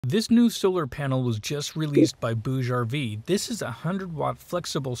This new solar panel was just released by BougeRV. This is a 100-watt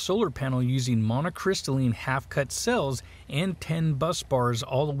flexible solar panel using monocrystalline half-cut cells and 10 bus bars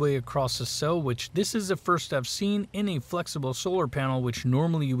all the way across the cell, which this is the first I've seen in a flexible solar panel, which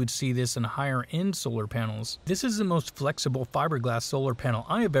normally you would see this in higher-end solar panels. This is the most flexible fiberglass solar panel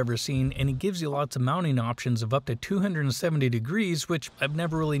I have ever seen, and it gives you lots of mounting options of up to 270 degrees, which I've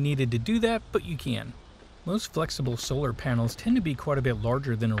never really needed to do that, but you can. Most flexible solar panels tend to be quite a bit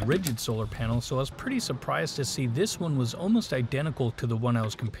larger than a rigid solar panel, so I was pretty surprised to see this one was almost identical to the one I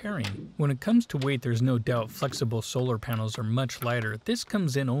was comparing. When it comes to weight, there's no doubt flexible solar panels are much lighter. This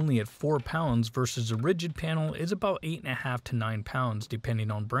comes in only at 4 pounds versus a rigid panel is about 8.5 to 9 pounds depending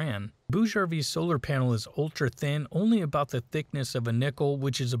on brand. BougeRV's solar panel is ultra thin, only about the thickness of a nickel,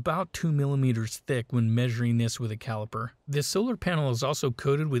 which is about 2 millimeters thick when measuring this with a caliper. This solar panel is also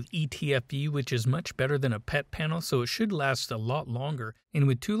coated with ETFE, which is much better than a PET panel, so it should last a lot longer. And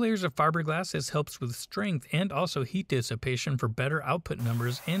with 2 layers of fiberglass, this helps with strength and also heat dissipation for better output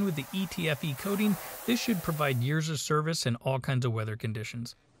numbers. And with the ETFE coating, this should provide years of service in all kinds of weather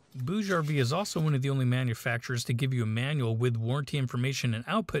conditions. BougeRV is also one of the only manufacturers to give you a manual with warranty information and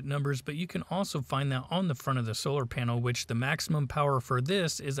output numbers, but you can also find that on the front of the solar panel, which the maximum power for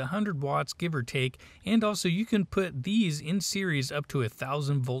this is 100 watts give or take, and also you can put these in series up to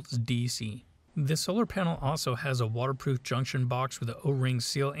 1000 volts DC. The solar panel also has a waterproof junction box with an O-ring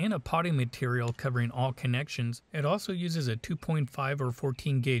seal and a potting material covering all connections. It also uses a 2.5 or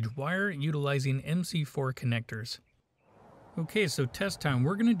 14 gauge wire utilizing MC4 connectors. Okay, so test time.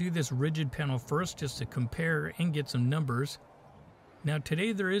 We're going to do this rigid panel first just to compare and get some numbers. Now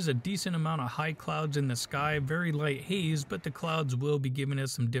today there is a decent amount of high clouds in the sky, very light haze, but the clouds will be giving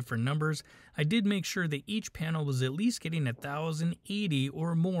us some different numbers. I did make sure that each panel was at least getting 1080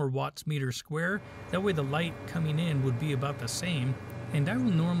 or more watts meter square. That way the light coming in would be about the same. And I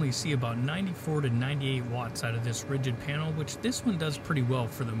will normally see about 94 to 98 watts out of this rigid panel, which this one does pretty well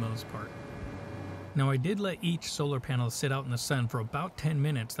for the most part. Now I did let each solar panel sit out in the sun for about 10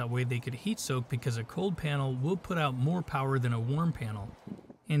 minutes, that way they could heat soak, because a cold panel will put out more power than a warm panel.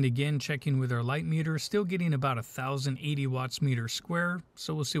 And again, checking with our light meter, still getting about 1080 watts meter square,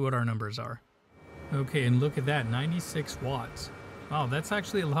 so we'll see what our numbers are. Okay, and look at that, 96 watts. Wow, that's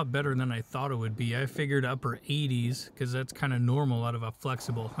actually a lot better than I thought it would be. I figured upper 80s, because that's kind of normal out of a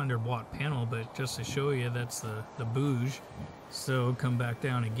flexible 100 watt panel, but just to show you, that's the Bouge. So come back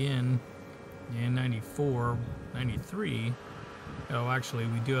down again. And 94, 93. Oh, actually,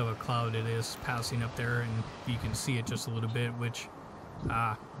 we do have a cloud that is passing up there, and you can see it just a little bit, which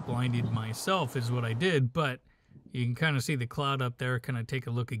blinded myself is what I did, but you can kind of see the cloud up there. Kind of take a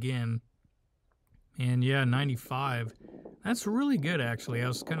look again. And yeah, 95. That's really good, actually. I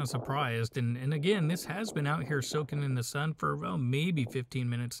was kind of surprised. And again, this has been out here soaking in the sun for, well, maybe 15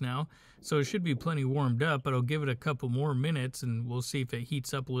 minutes now. So it should be plenty warmed up, but I'll give it a couple more minutes and we'll see if it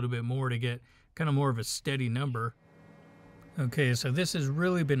heats up a little bit more to get kind of more of a steady number. Okay, so this has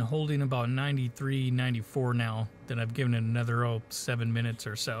really been holding about 93, 94 now. Then I've given it another, 7 minutes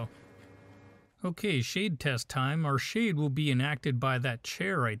or so. Okay, shade test time. Our shade will be enacted by that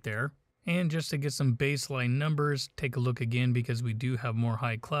chair right there. And just to get some baseline numbers, take a look again because we do have more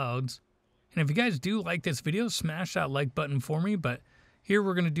high clouds. And if you guys do like this video, smash that like button for me. But here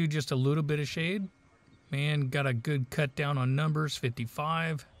we're going to do just a little bit of shade. Man, got a good cut down on numbers,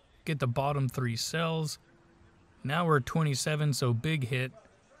 55. Get the bottom 3 cells. Now we're at 27, so big hit.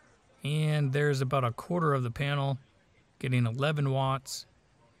 And there's about a quarter of the panel, getting 11 watts.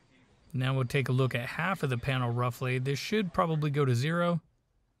 Now we'll take a look at half of the panel roughly. This should probably go to 0.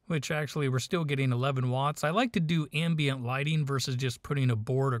 Which actually we're still getting 11 watts. I like to do ambient lighting versus just putting a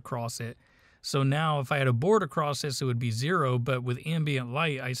board across it. So now if I had a board across this, it would be 0, but with ambient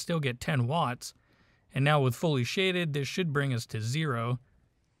light, I still get 10 watts. And now with fully shaded, this should bring us to 0.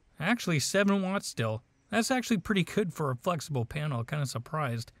 Actually, 7 watts still. That's actually pretty good for a flexible panel, kind of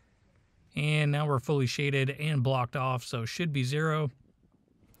surprised. And now we're fully shaded and blocked off, so should be 0.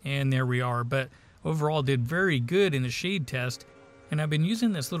 And there we are, but overall did very good in the shade test. And I've been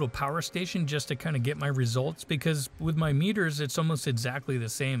using this little power station just to kind of get my results, because with my meters, it's almost exactly the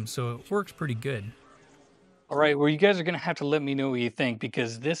same, so it works pretty good. All right, well, you guys are going to have to let me know what you think,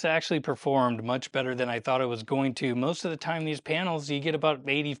 because this actually performed much better than I thought it was going to. Most of the time, these panels, you get about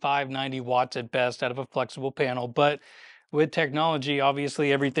 85, 90 watts at best out of a flexible panel, but with technology,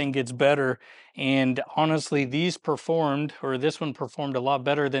 obviously everything gets better. And honestly, this one performed a lot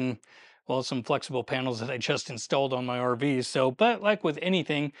better than, well, some flexible panels that I just installed on my RV. So, but like with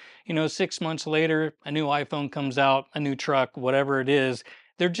anything, 6 months later, a new iPhone comes out, a new truck, whatever it is,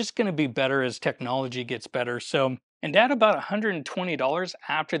 they're just going to be better as technology gets better. So And at about $120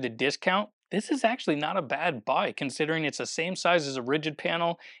 after the discount, this is actually not a bad buy considering it's the same size as a rigid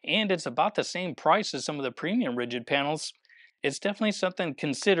panel and it's about the same price as some of the premium rigid panels. It's definitely something to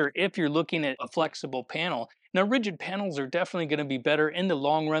consider if you're looking at a flexible panel. Now, rigid panels are definitely going to be better in the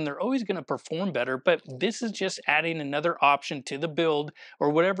long run. They're always going to perform better, but this is just adding another option to the build or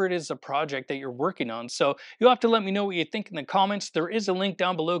whatever it is, a project that you're working on. So you'll have to let me know what you think in the comments. There is a link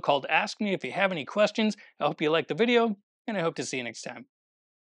down below called Ask Me if you have any questions. I hope you liked the video, and I hope to see you next time.